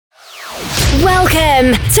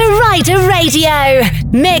Welcome to Rider Radio,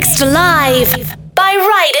 mixed live by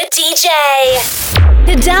Rider DJ.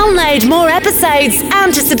 To download more episodes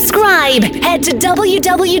and to subscribe, head to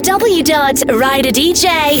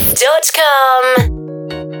www.riderdj.com.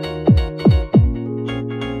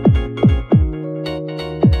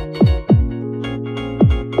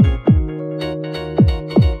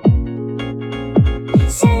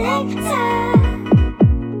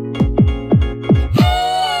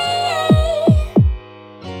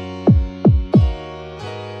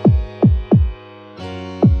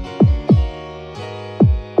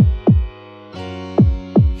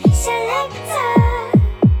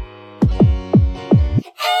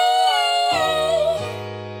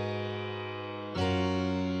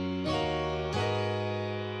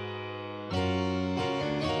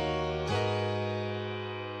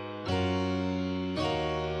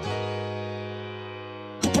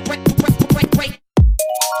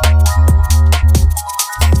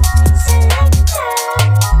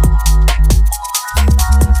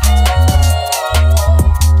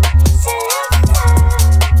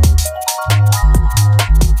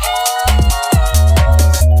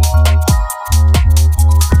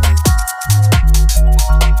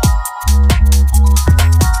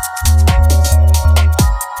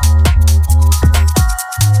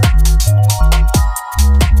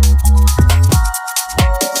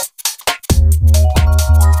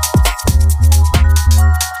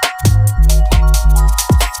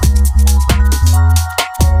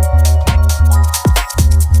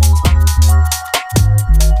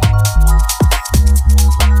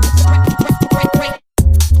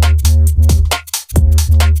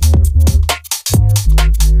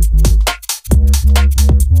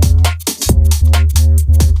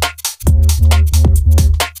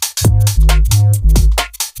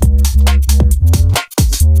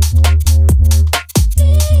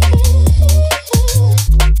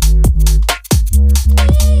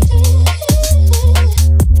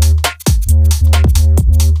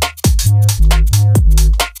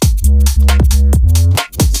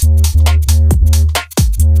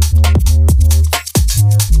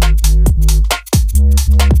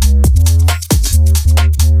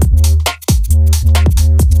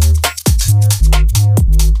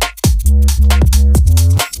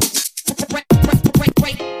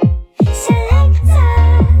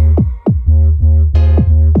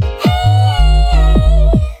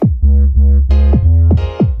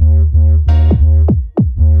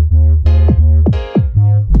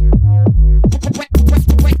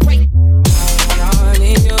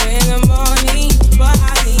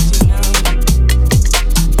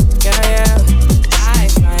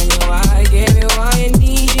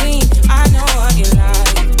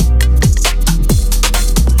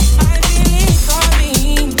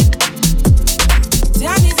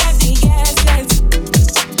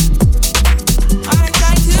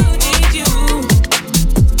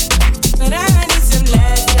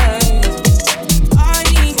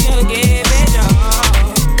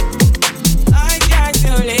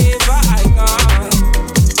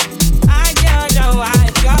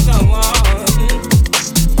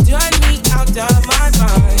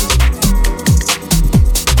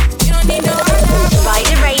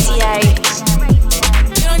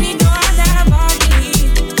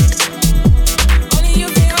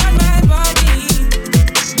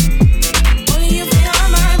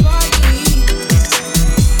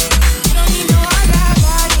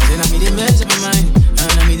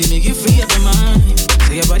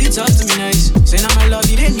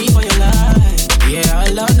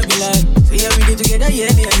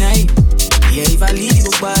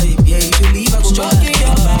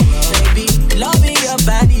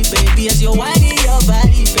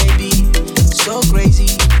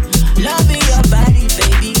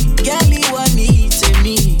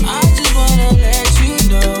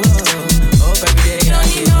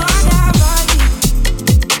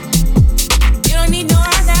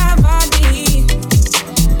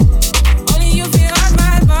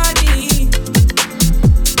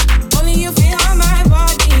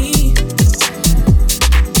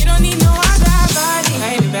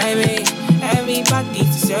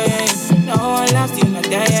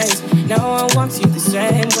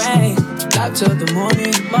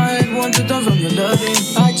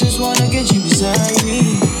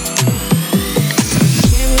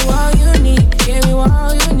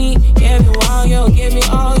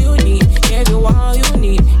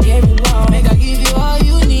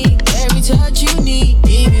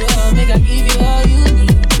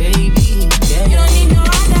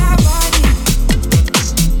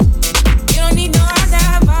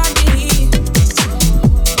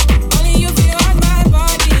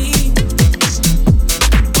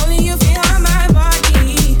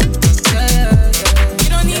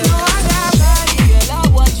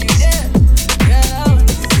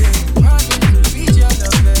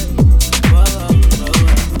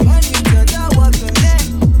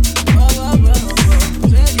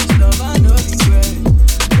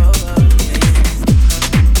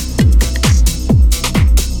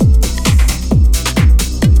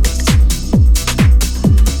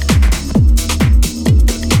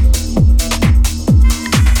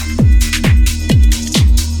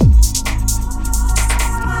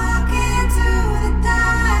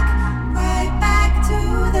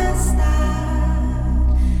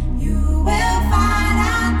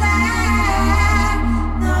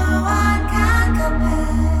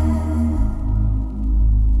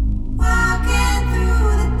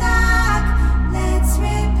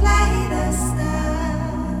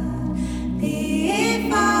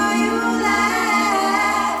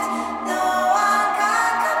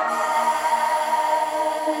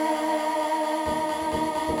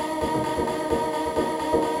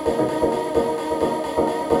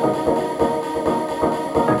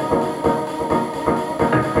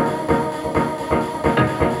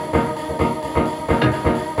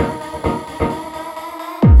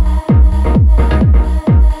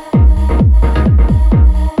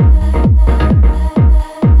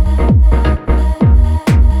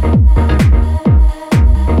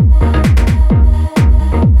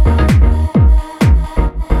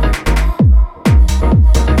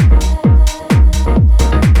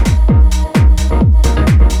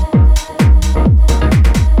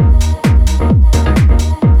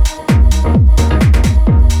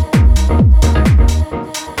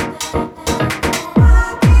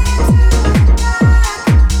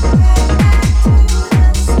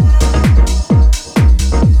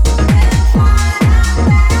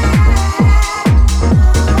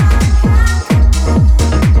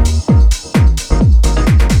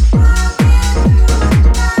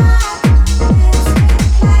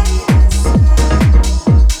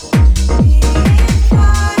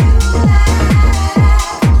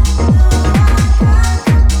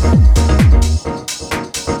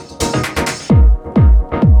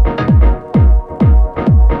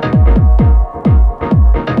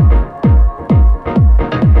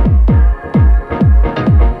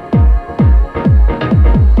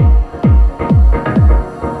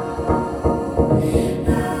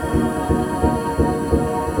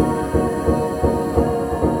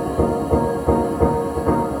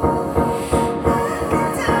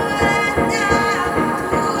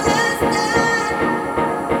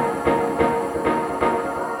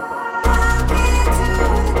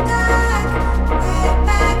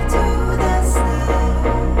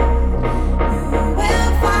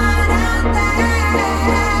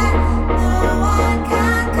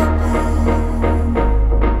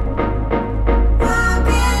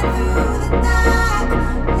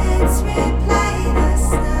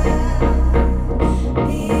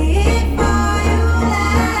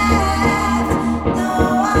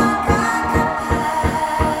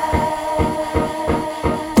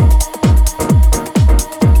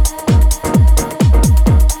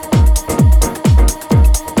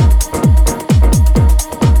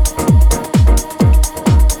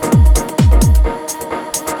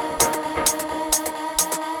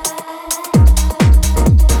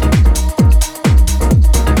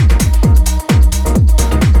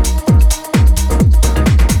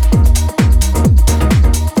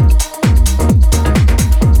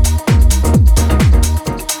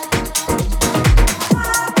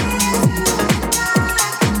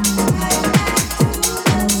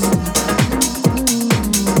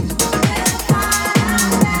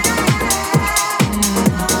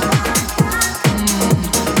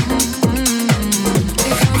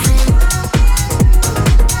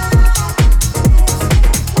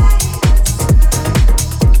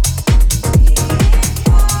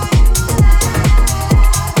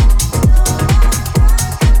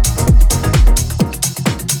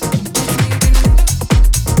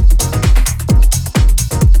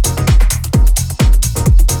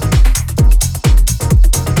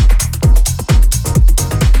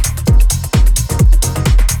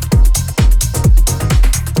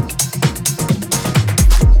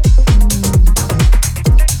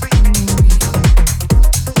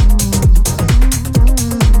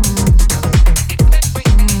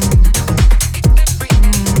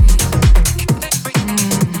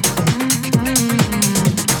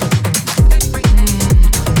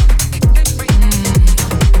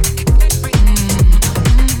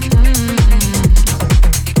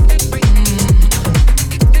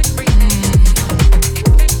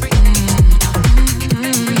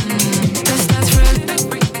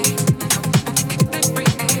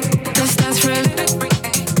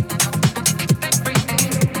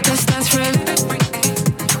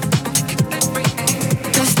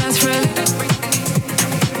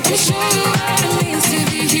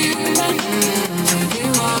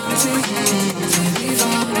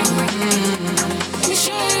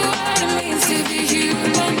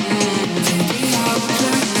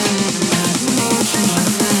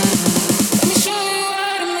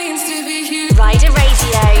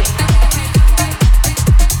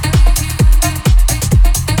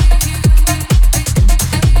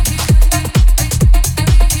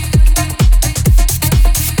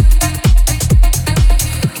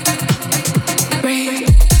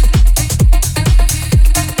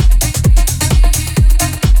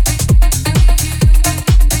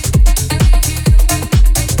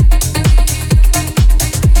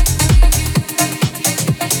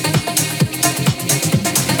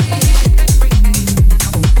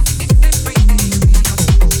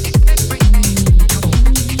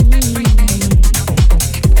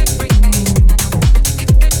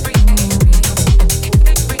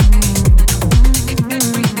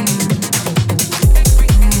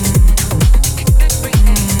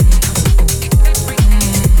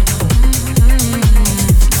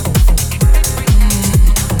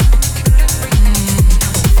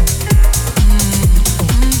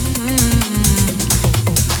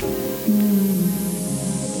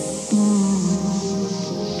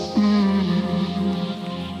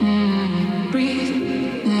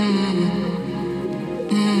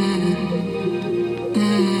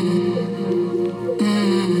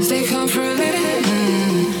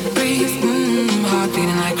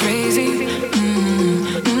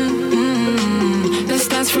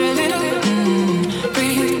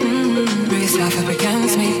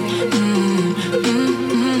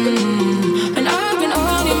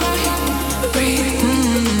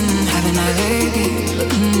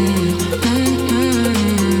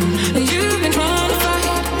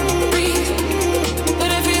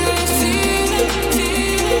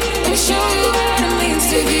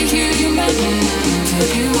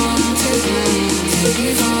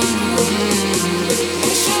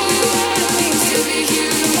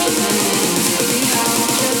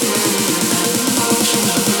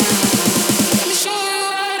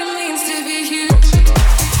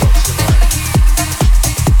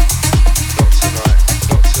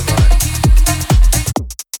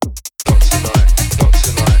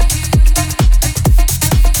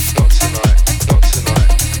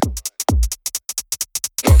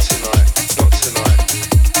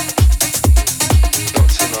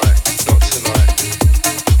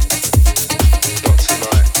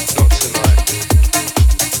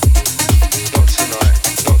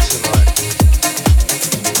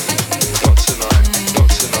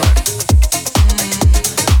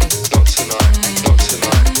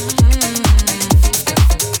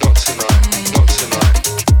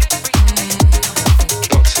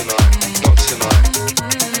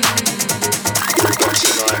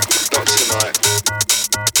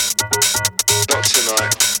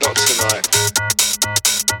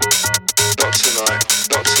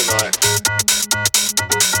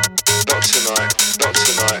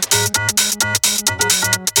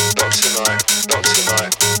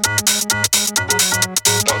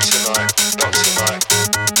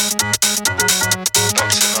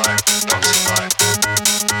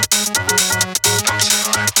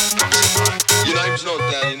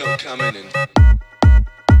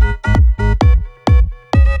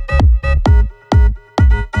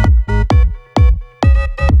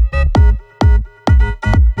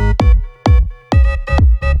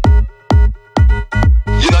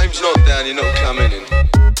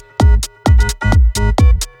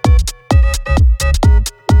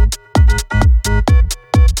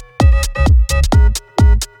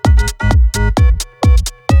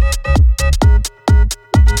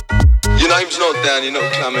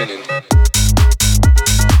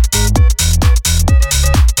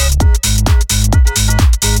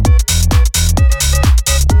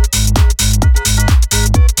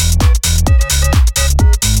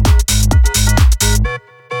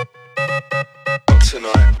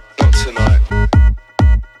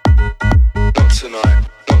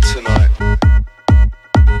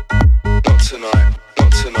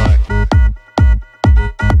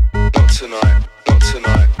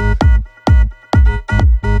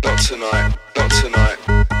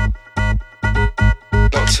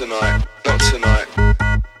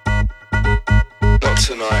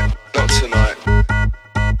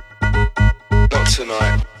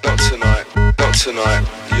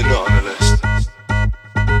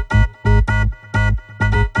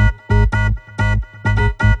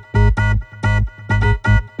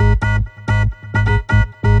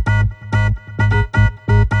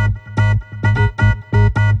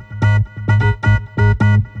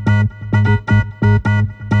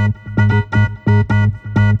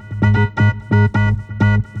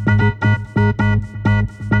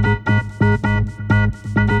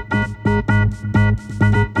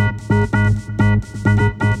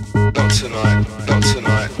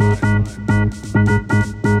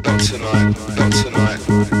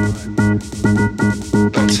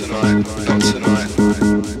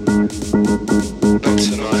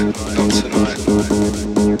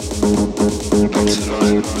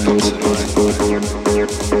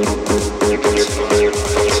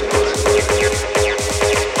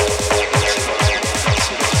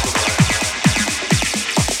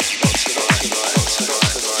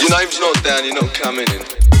 You're not coming in.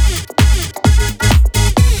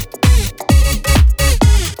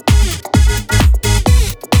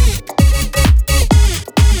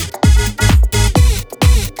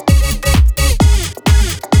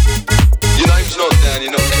 Your name's not down,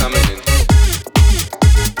 you're not coming in.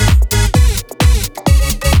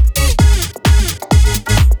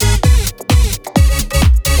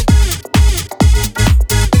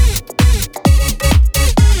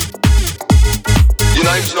 Your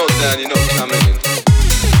name's not down, you're not coming in.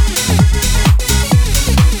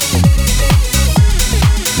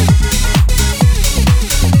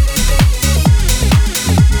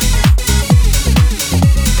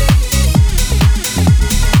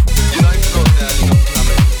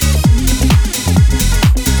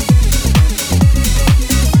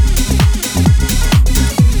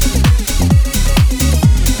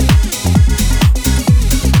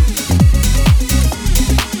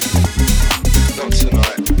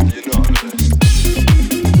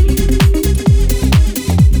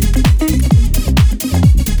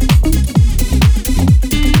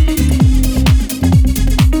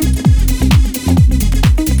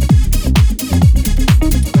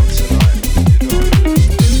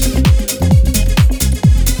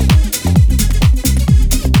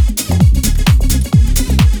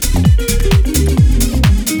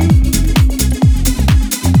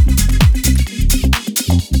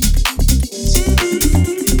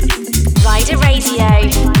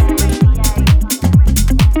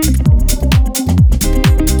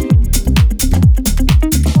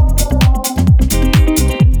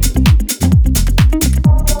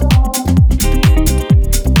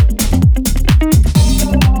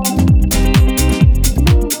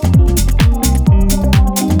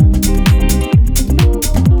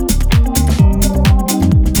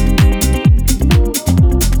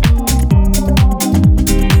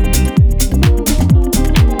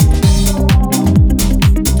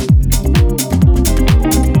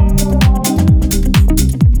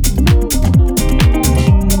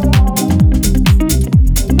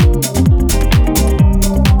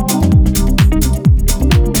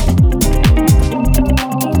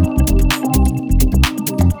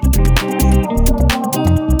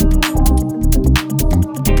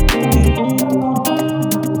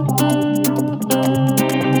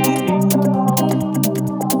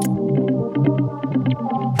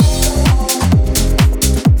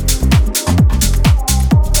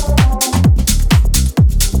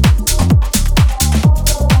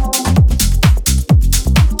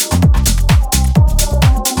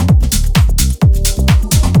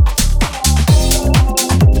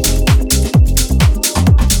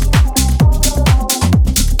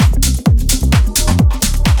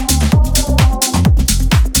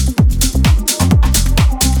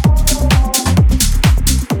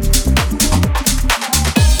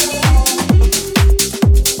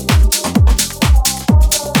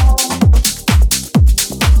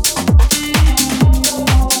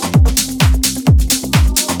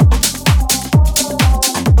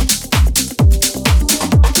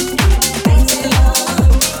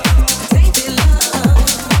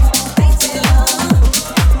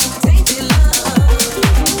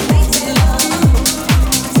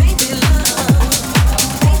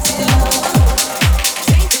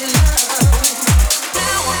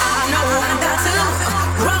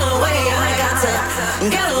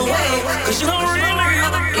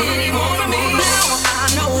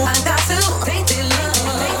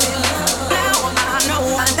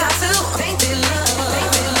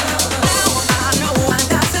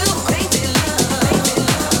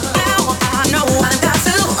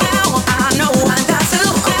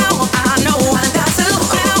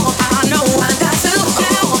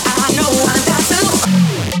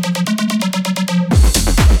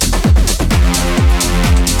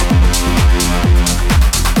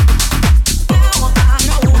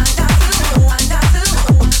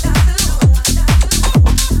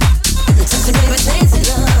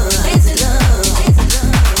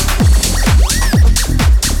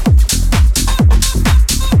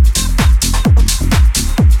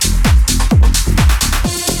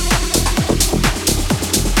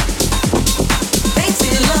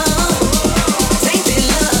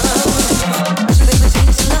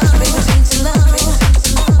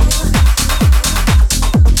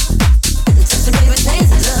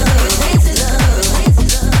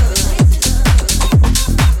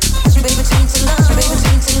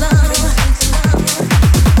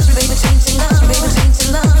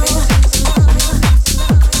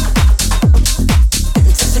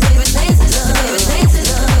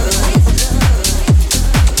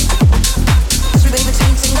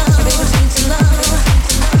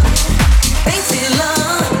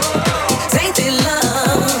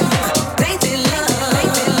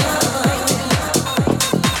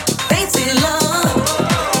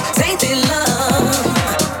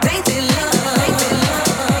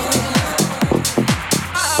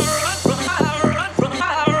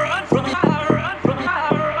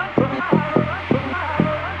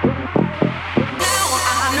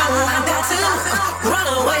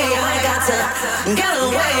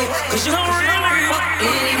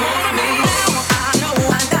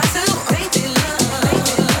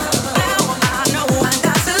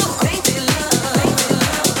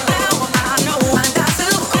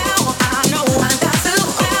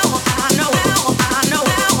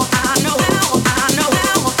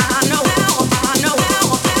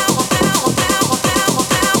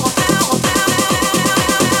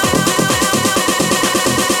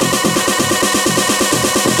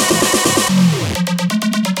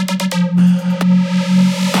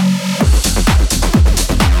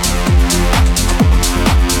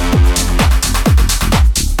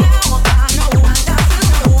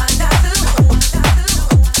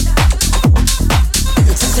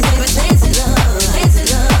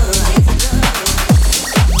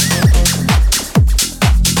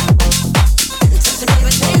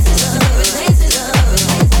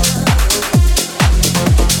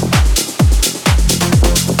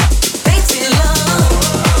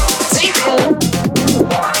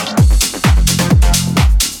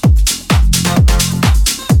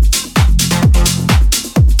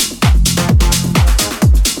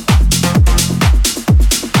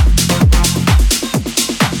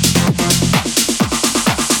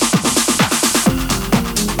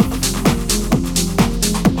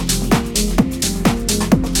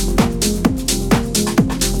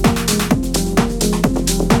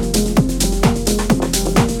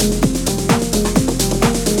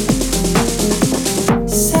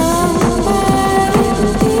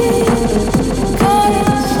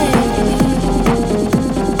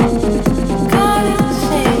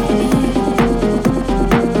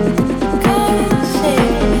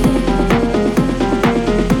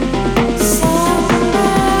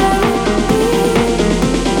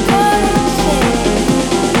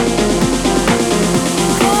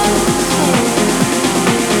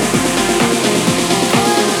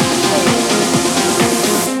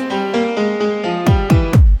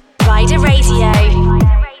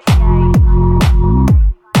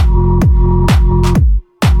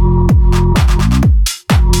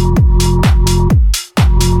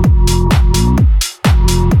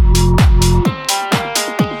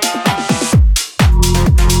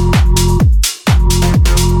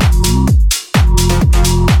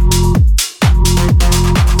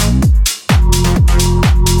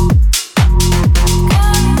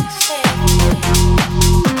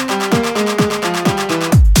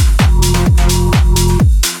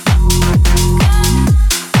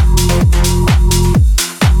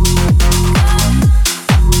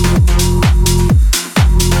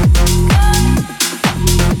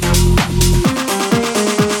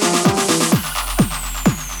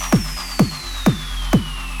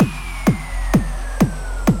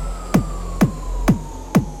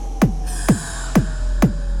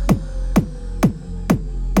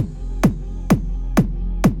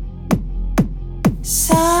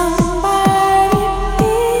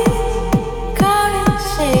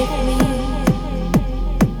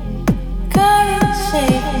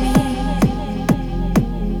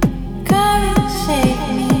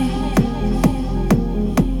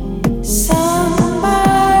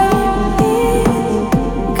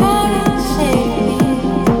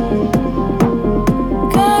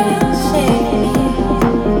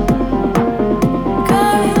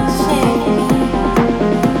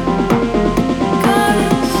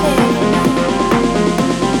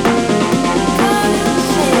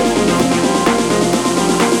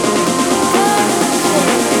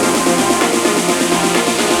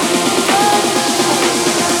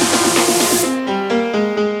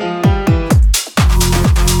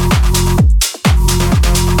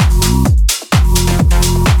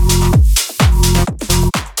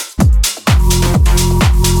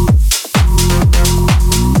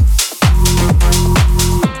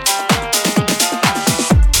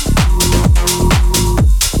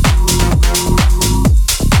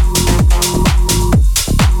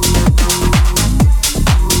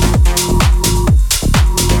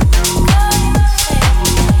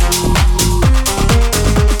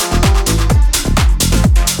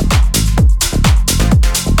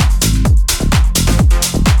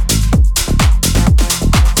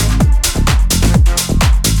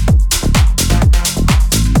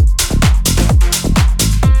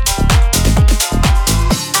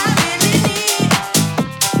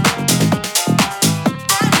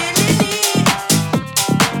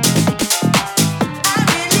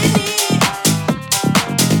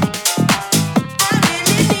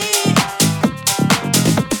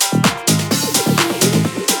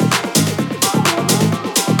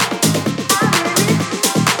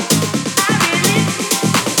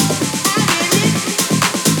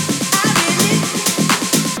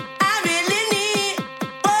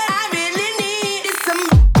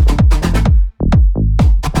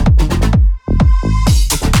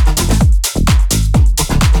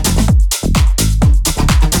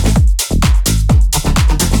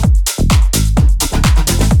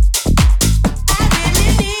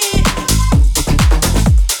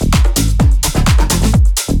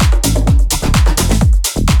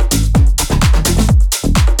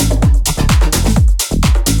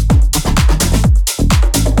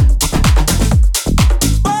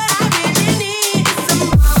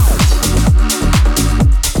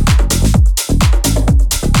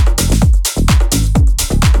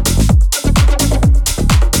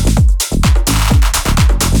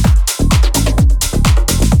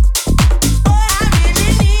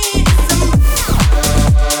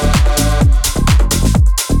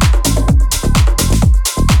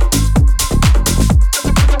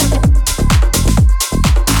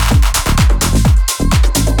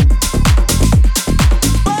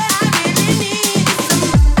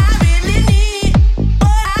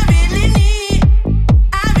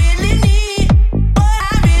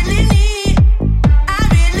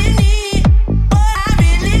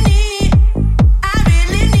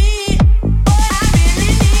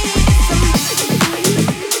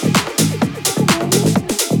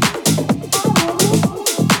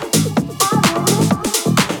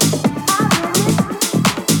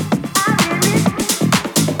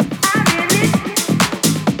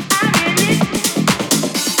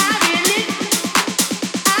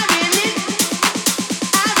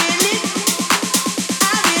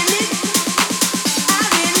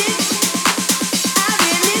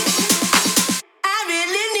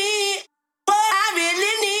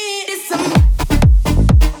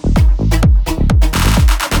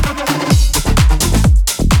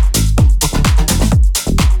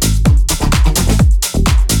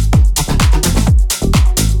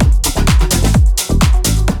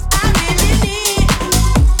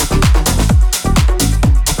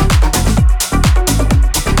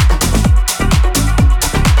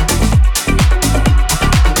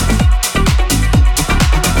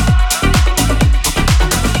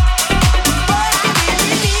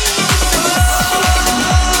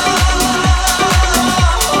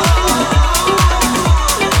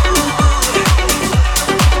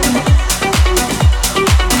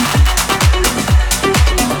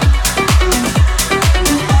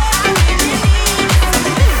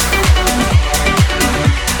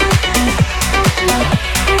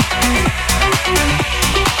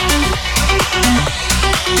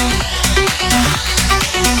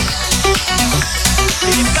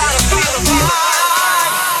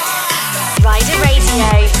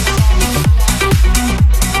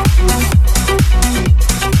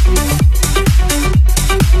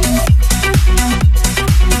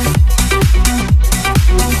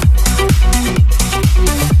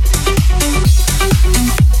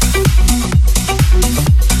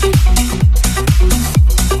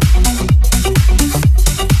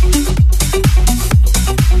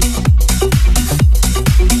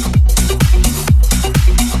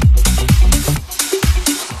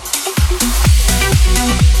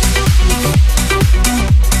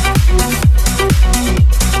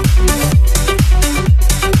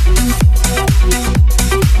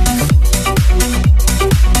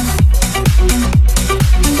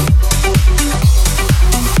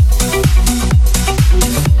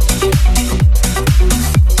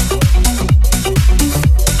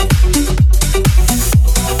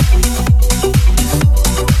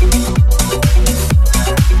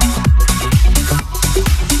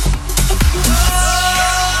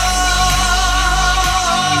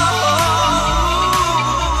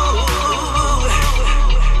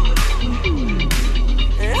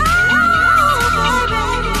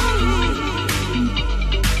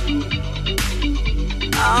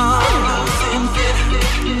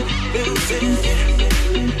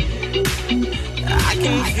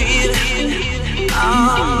 You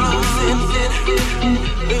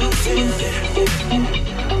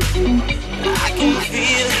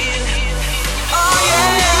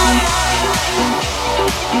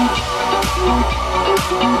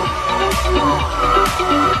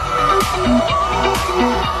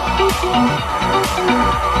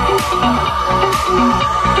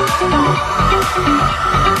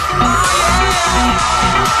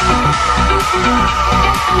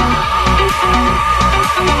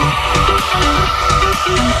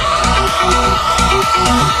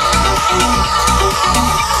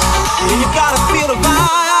gotta feel the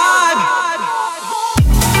vibe.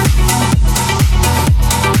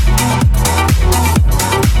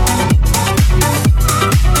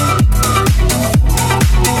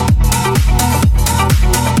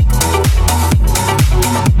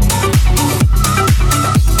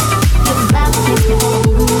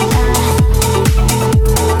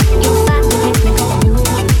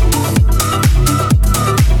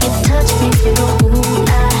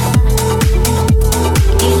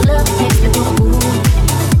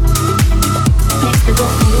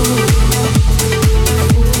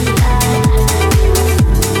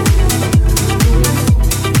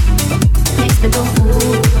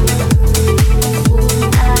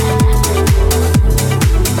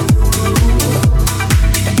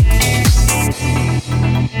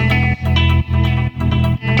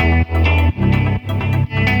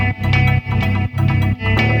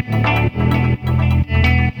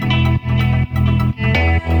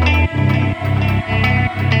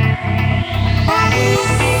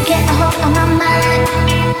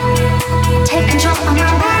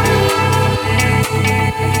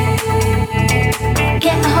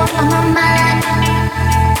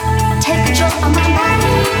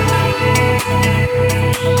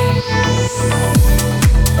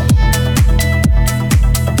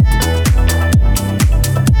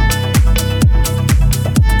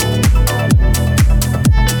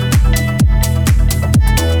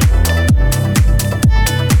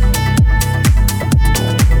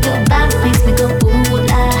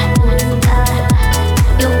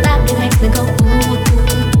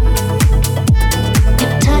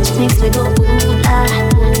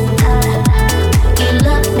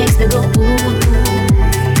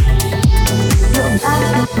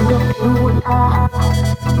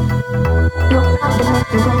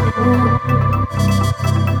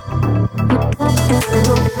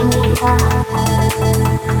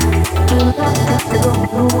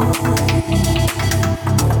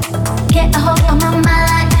 Get a hold of my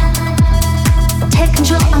mind, take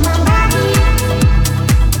control of my body.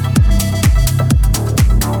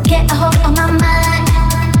 Get a hold of my mind,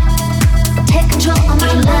 take control of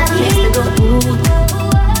my body.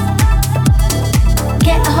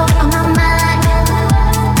 Get a hold of my mind,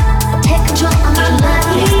 take control of my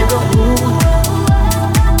body.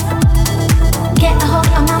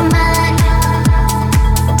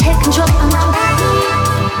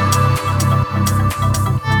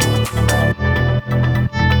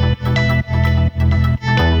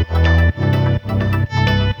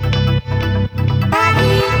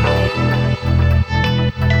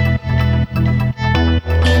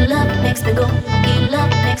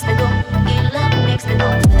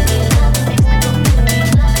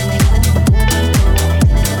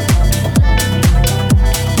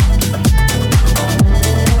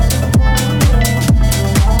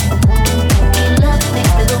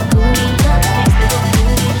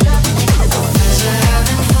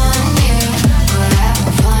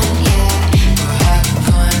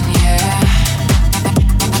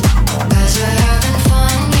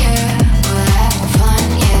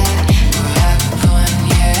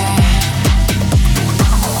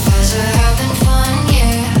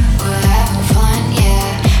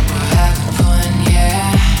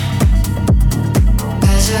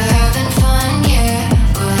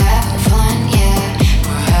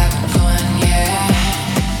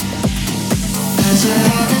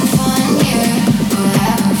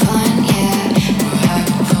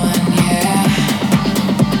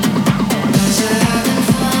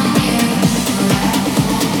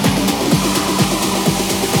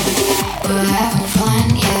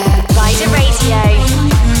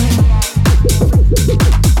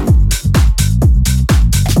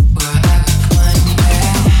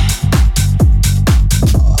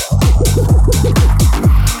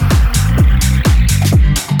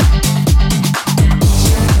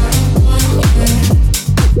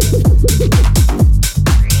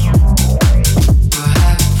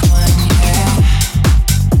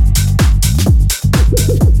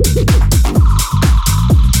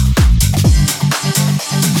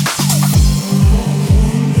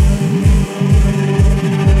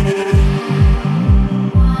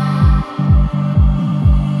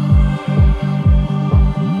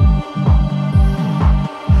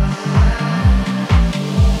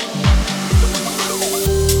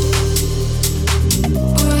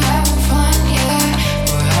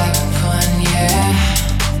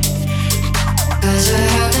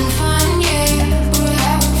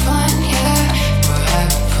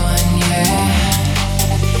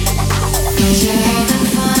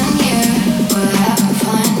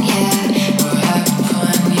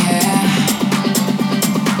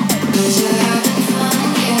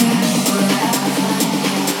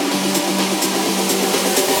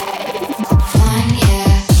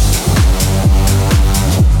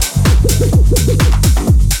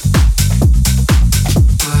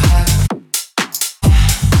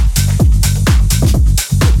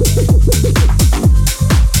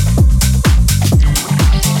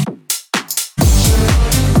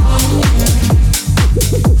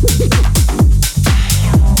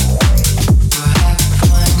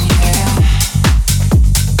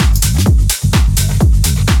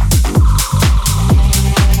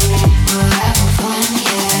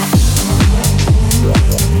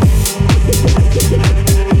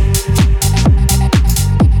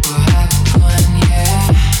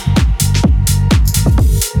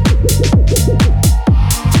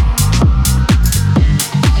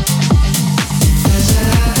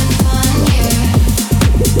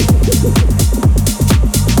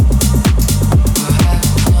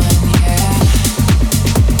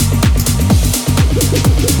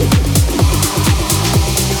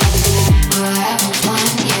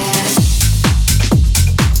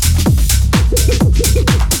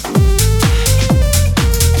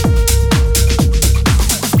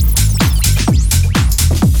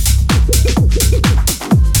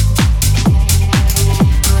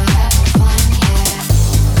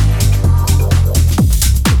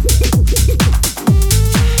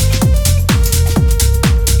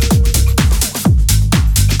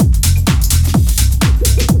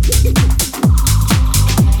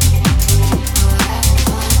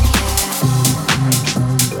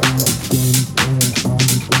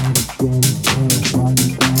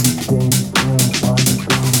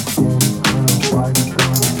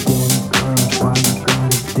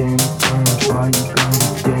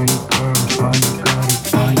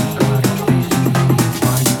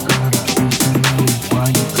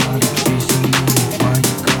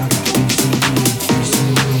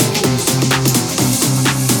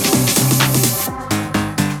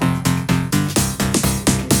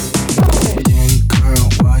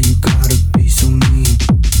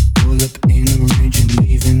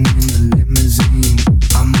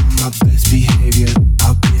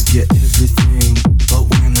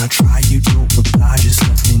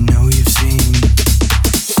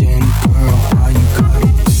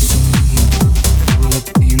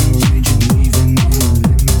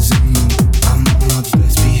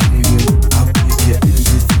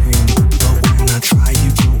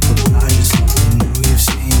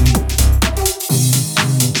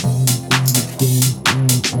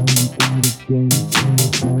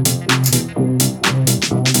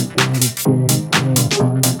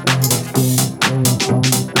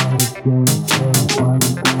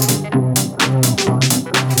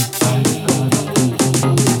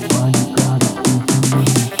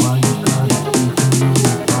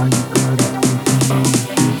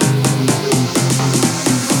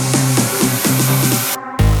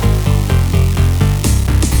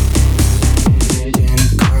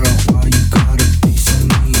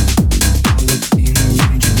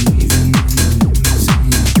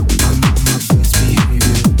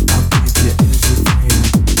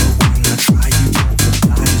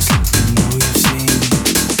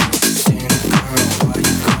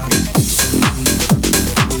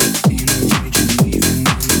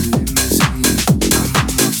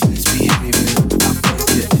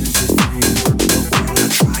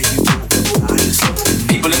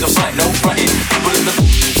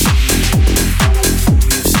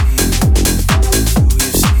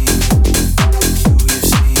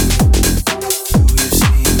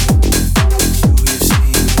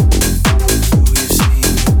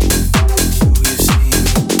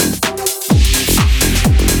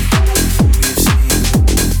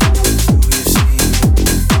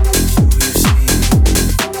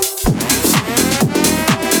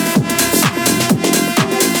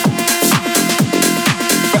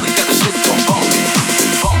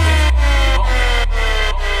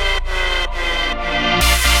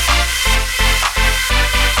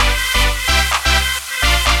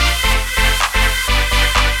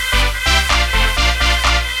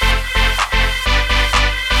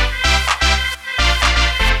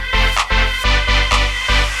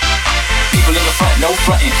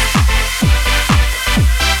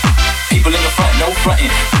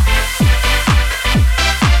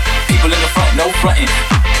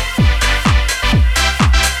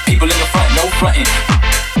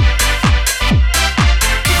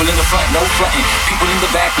 People in the front, no frontin'. People in the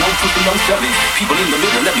back, no pushing, no shoving. People in the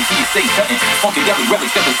middle, let me hear you say something. Funkadelic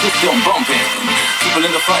relics got the system bumping. People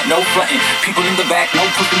in the front, no frontin'. People in the back, no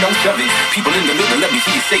pushing, no shoving. People in the middle, let me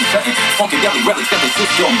hear you say something. Funkadelic relics got the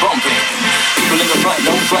system bumping. People in the front,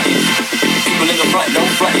 no frontin'. People in the front, no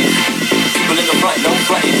frontin'. People in the front, no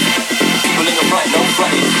frontin'. People in the front, no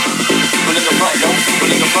frontin'. People in the front, no. People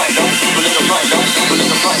in the front, no. People in the front, no. People in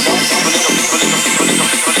the front, no.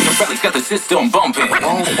 People in the relics got the system bumping.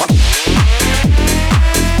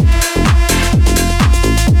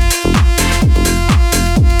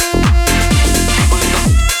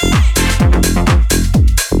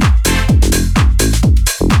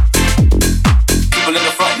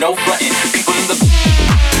 No frontin', people in the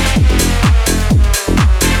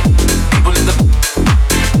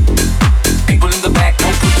people in the back, no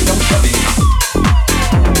pushing, no shoving.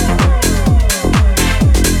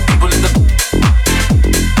 People in the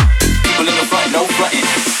front, no frontin'.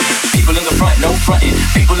 People in the front, no frontin'.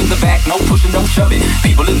 People in the back, no pushing, no shoving.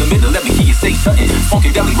 People in the middle, let me hear you say something.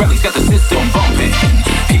 Funkadelic relics got the system bumping.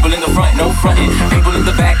 People in the front, no frontin'. People in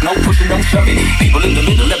the back, no pushing, no shoving. People in the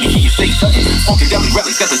middle, let me hear you say something. Funkadelic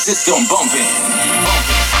relics got the system bumping.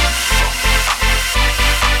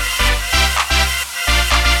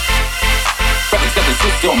 Relics got the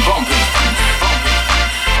system bumping.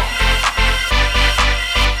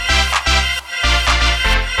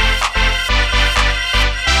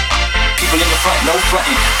 People in the front, no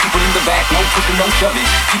frontin'. People in the back, no pushing, no shoving.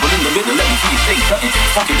 People in the middle, let me hear you say something.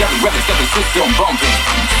 Funkadelic relics got the system bumping.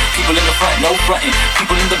 People in the front, no frontin'.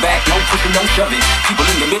 People in the back, no pushing, no shoving. People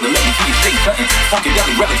in the middle, let me hear you say something.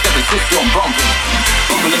 Funkadelic relics got the system bumping.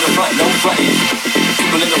 People in the front, no frontin'.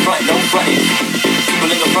 People in the front, no frontin'.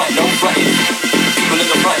 People in the front, no frontin'. People in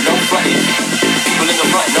the front, no frontin'. People in the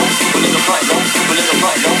front, no. People in the front, no. People in the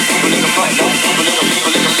front, no. People in the front, no. People in the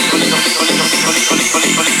people in the people in the people in the people in the people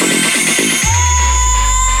in the people in the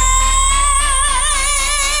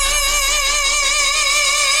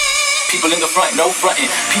people in the front, no frontin'.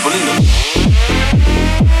 People in the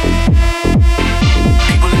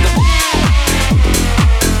people in the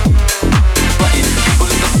frontin'.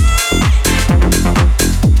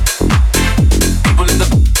 People in the people in the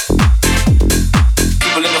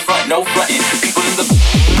people in the front, no frontin'. People in the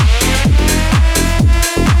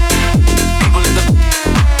people in the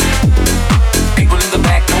people in the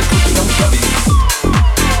back, no pushing, no shoving.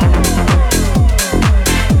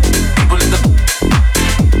 People in the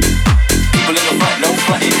people in the front, no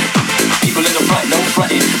frontin'. People in the front, no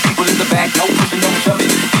frontin'. People in the back, no pushing, no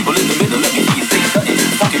shoving. People in the middle, let me hear you say something.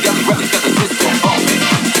 Funkadelic relics got the system bumping.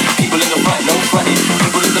 People in the front, no frontin'.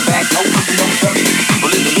 People in the back, no pushing, no shoving.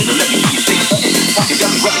 People in the middle, let me hear you say something.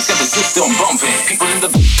 Funkadelic relics got the system bumping. People in the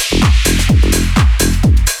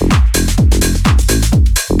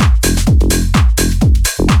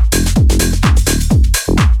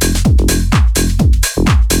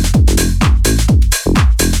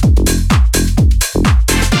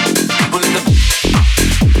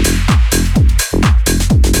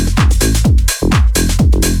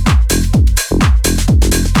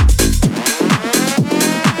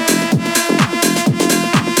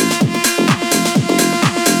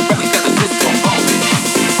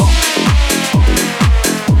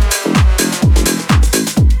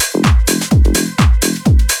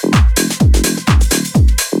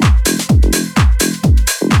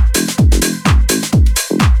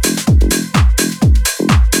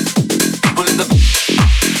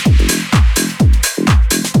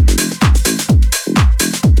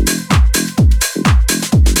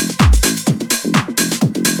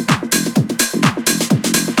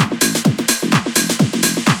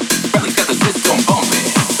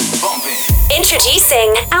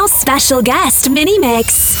Introducing our special guest mini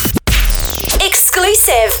mix.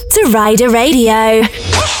 Exclusive to Rider Radio.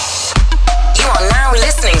 You are now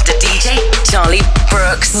listening to DJ Charlie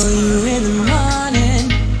Brooks. Call you in the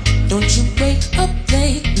morning, don't you wake up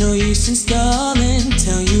late. No use in stalling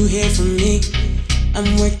till you hear from me.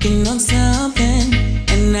 I'm working on something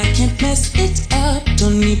and I can't mess it up.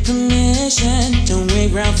 Don't need permission, don't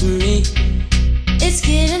wait around for me. It's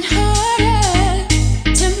getting harder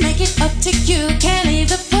to make it up to you. Can't leave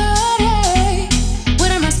the party.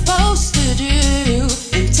 What am I supposed to do?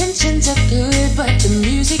 Intentions are good, but the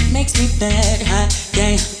music makes me bad. Hot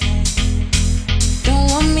damn. Don't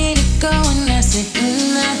want me to go and I say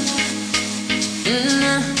nah,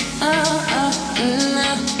 nah, oh, oh,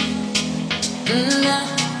 nah, nah,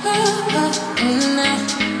 oh, oh, nah,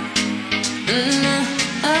 nah,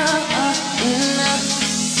 oh, oh, nah.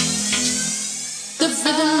 The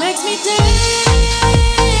rhythm makes me dance.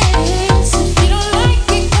 If you don't like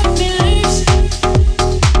it, cut me loose.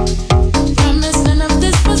 Promise none of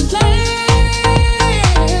this was planned.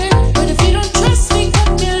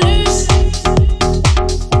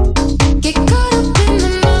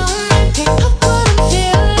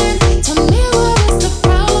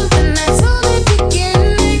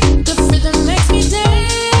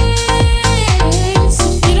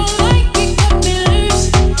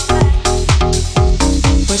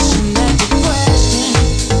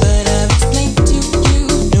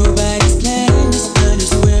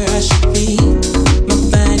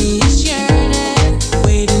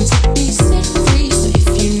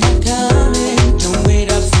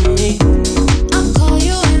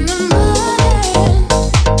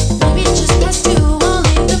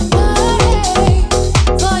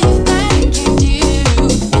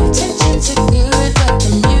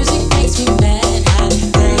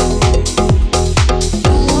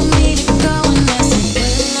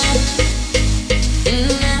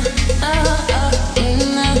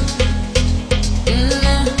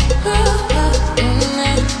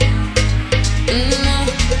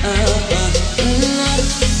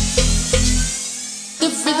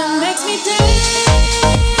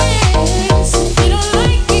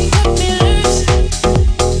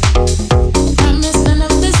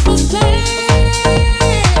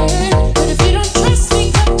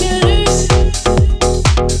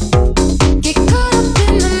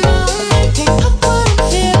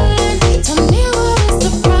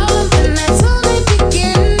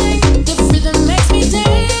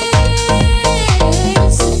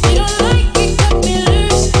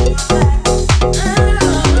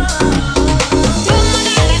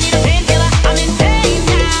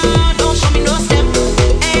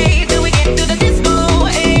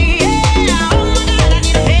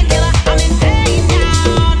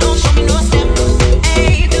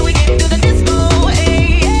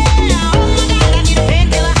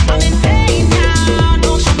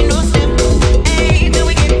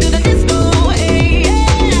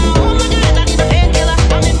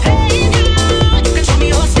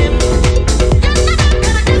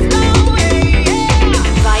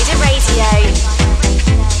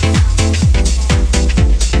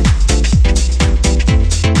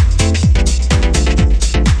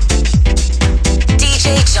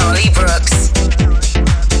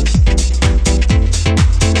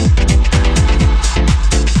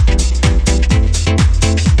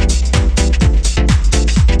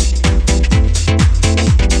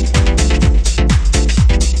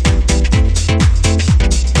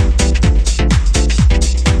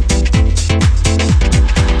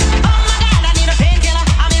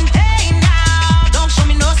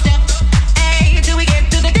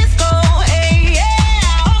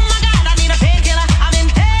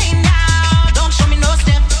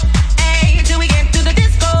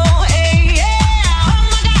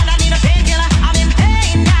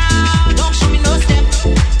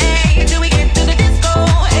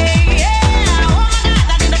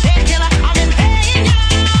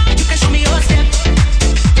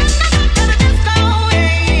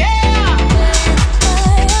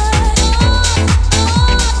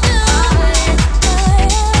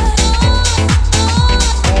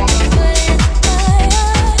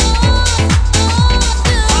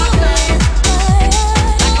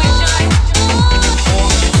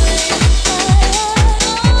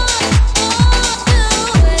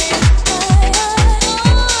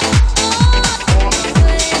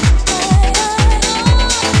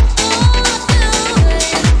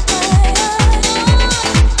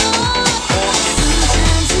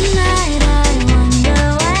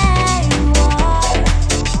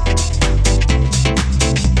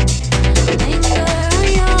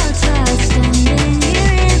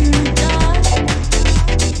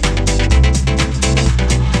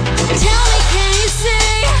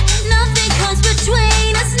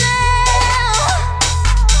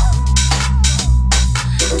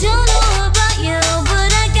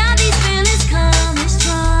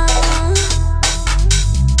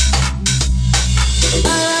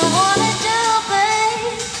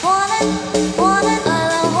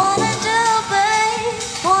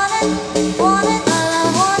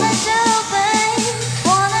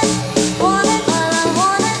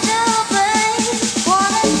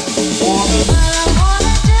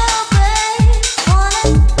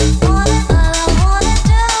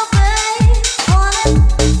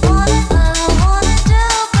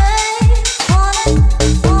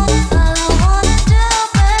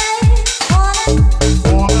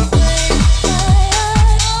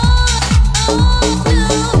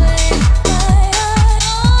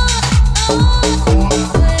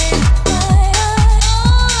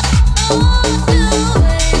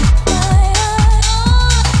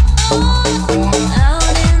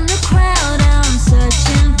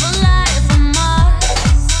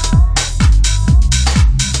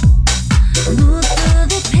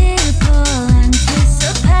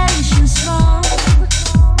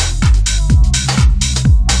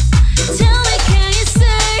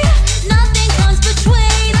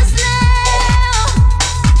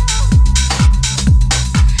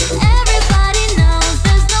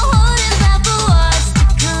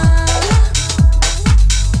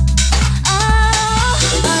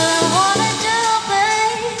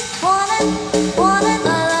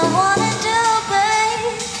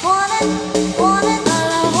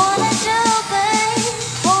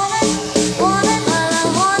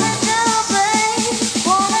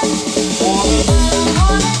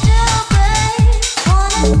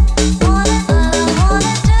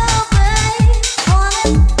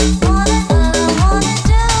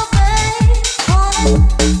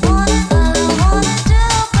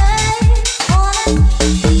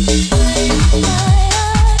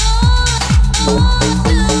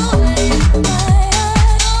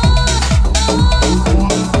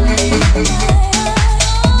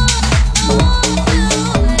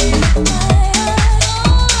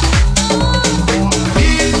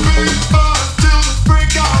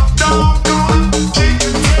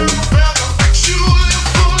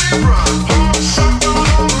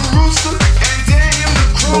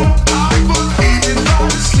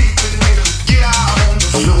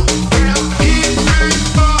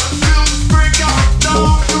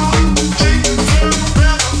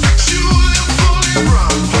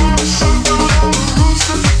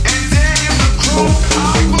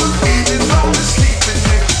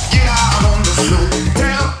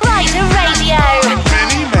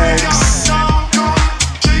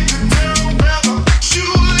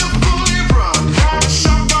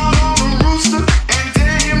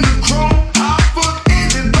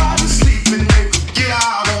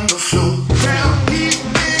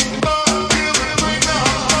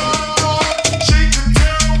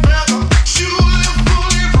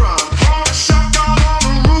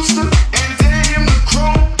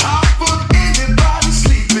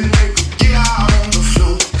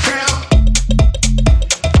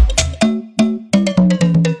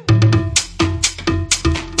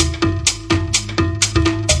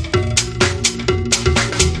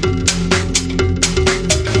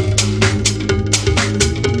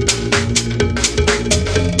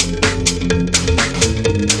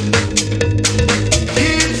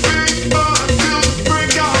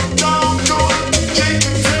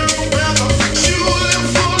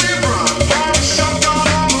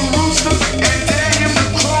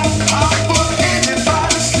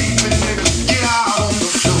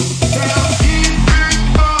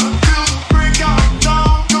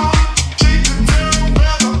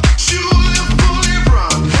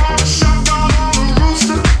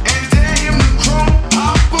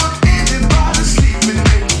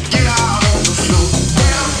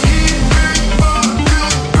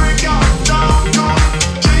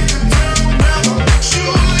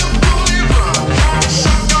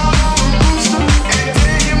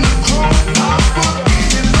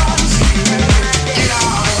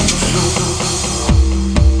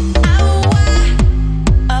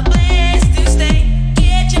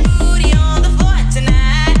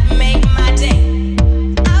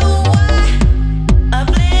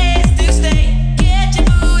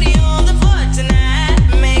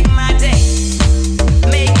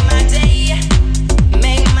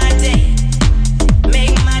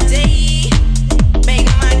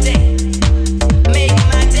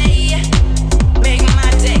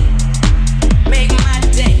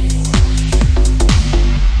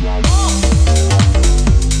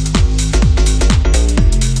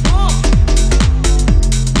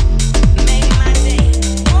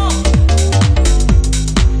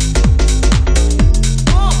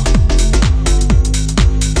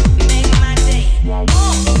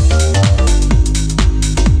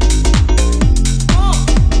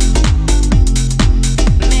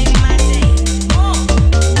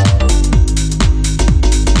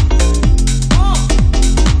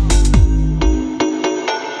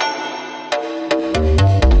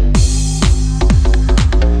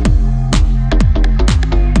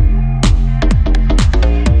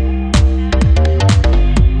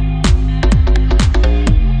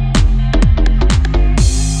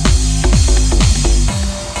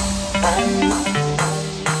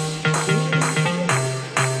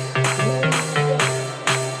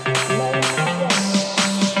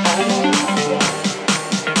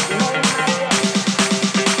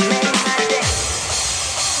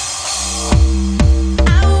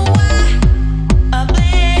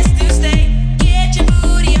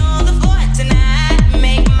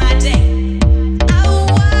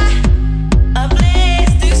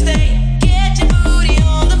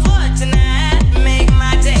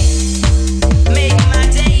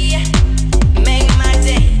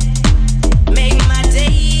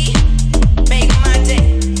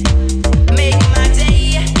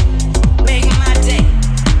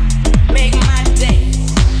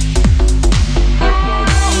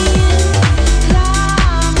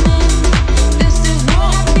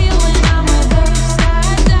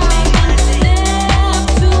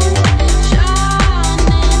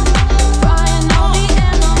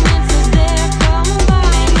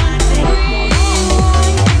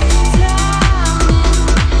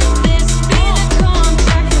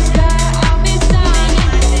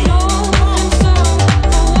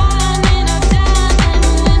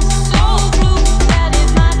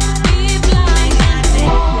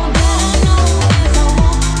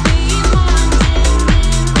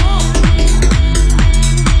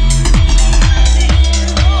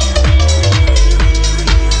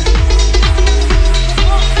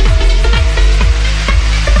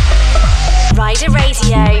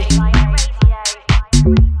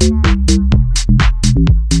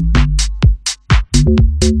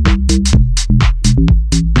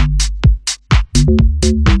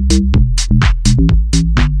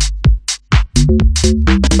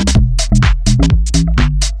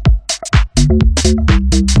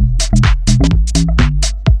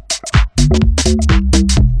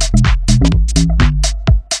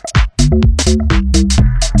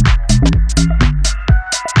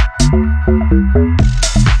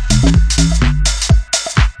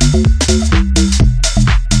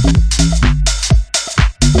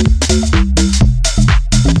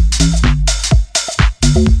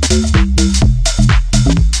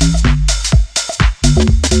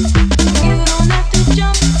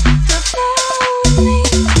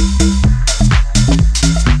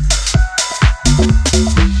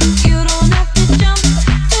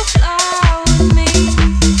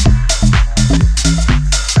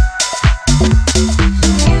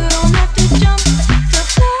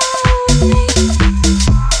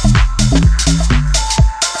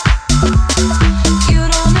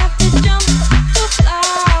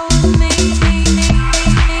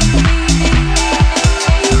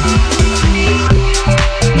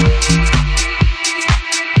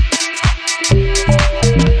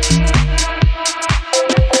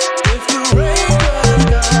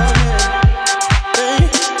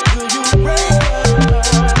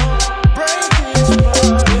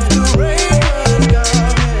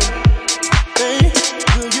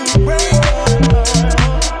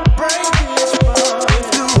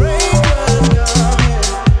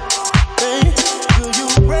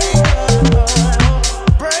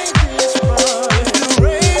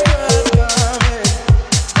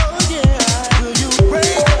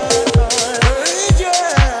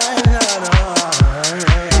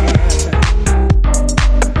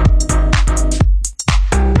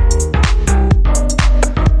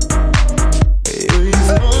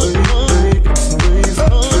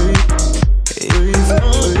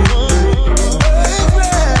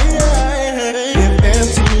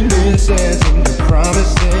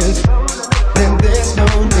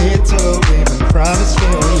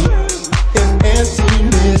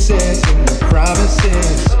 says in the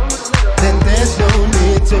promises, then there's no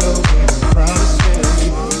need to make promises.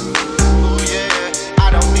 Ooh yeah,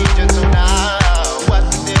 I don't need you to now.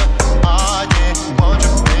 What's the deal? Oh yeah, won't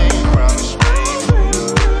you please promise me?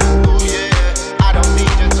 Ooh yeah, I don't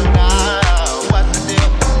need you to now. What's the deal?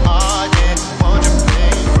 Oh yeah, won't you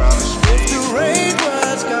please promise me? If the rain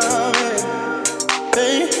was coming,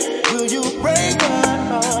 hey, will you break my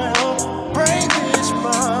heart? Break this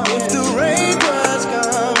promise. If the rain was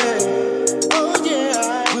coming, oh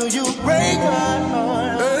yeah, will you break my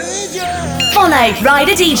heart? Yeah. Follow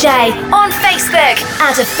Ryder DJ on Facebook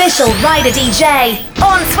at Official Ryder DJ,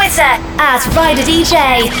 on Twitter at Ryder DJ,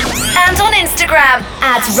 and on Instagram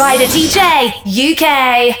at Ryder DJ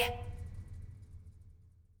UK.